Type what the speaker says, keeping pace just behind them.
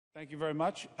Thank you very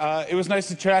much. It was nice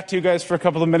to chat to you guys for a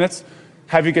couple of minutes,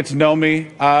 have you get to know me.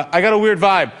 I got a weird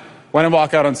vibe when I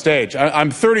walk out on stage.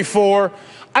 I'm 34.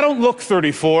 I don't look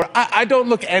 34. I don't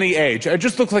look any age. I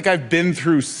just look like I've been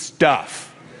through stuff.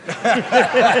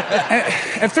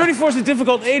 and 34 is a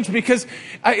difficult age because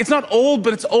it's not old,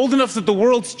 but it's old enough that the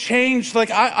world's changed.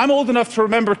 Like, I'm old enough to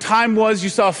remember time was you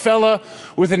saw a fella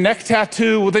with a neck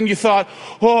tattoo, well, then you thought,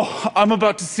 oh, I'm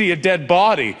about to see a dead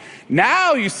body.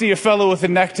 Now you see a fellow with a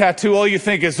neck tattoo, all you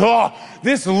think is, oh,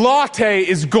 this latte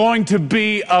is going to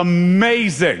be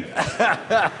amazing.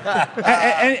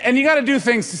 and you got to do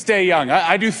things to stay young.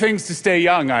 I do things to stay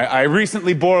young. I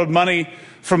recently borrowed money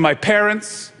from my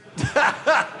parents.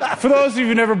 For those of you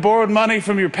who never borrowed money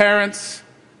from your parents,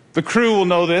 the crew will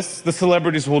know this, the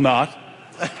celebrities will not.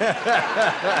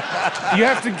 You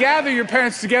have to gather your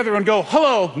parents together and go,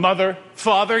 hello, mother,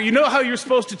 father, you know how you're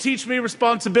supposed to teach me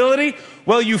responsibility?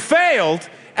 Well, you failed,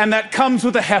 and that comes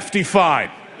with a hefty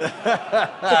fine.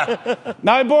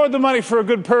 Now, I borrowed the money for a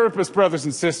good purpose, brothers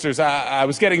and sisters. I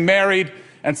was getting married,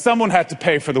 and someone had to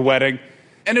pay for the wedding.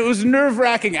 And it was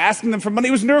nerve-wracking asking them for money.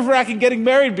 It was nerve-wracking getting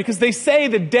married because they say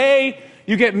the day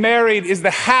you get married is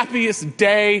the happiest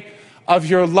day of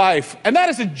your life. And that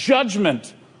is a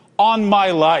judgment on my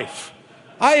life.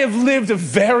 I have lived a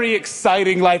very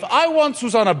exciting life. I once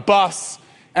was on a bus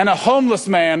and a homeless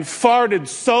man farted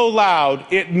so loud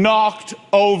it knocked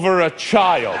over a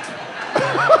child.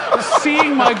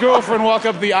 Seeing my girlfriend walk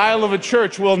up the aisle of a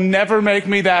church will never make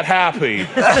me that happy.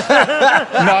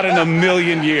 Not in a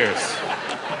million years.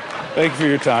 Thank you for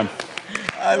your time.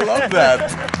 I love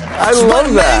that. I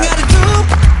love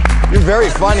that. You're very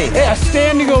funny. Yeah, a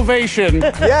standing ovation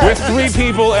with 3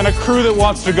 people and a crew that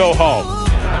wants to go home.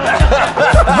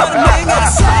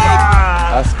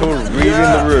 That's called reading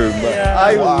the room.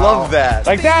 I love that.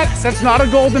 Like that's not a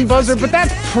golden buzzer, but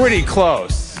that's pretty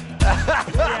close.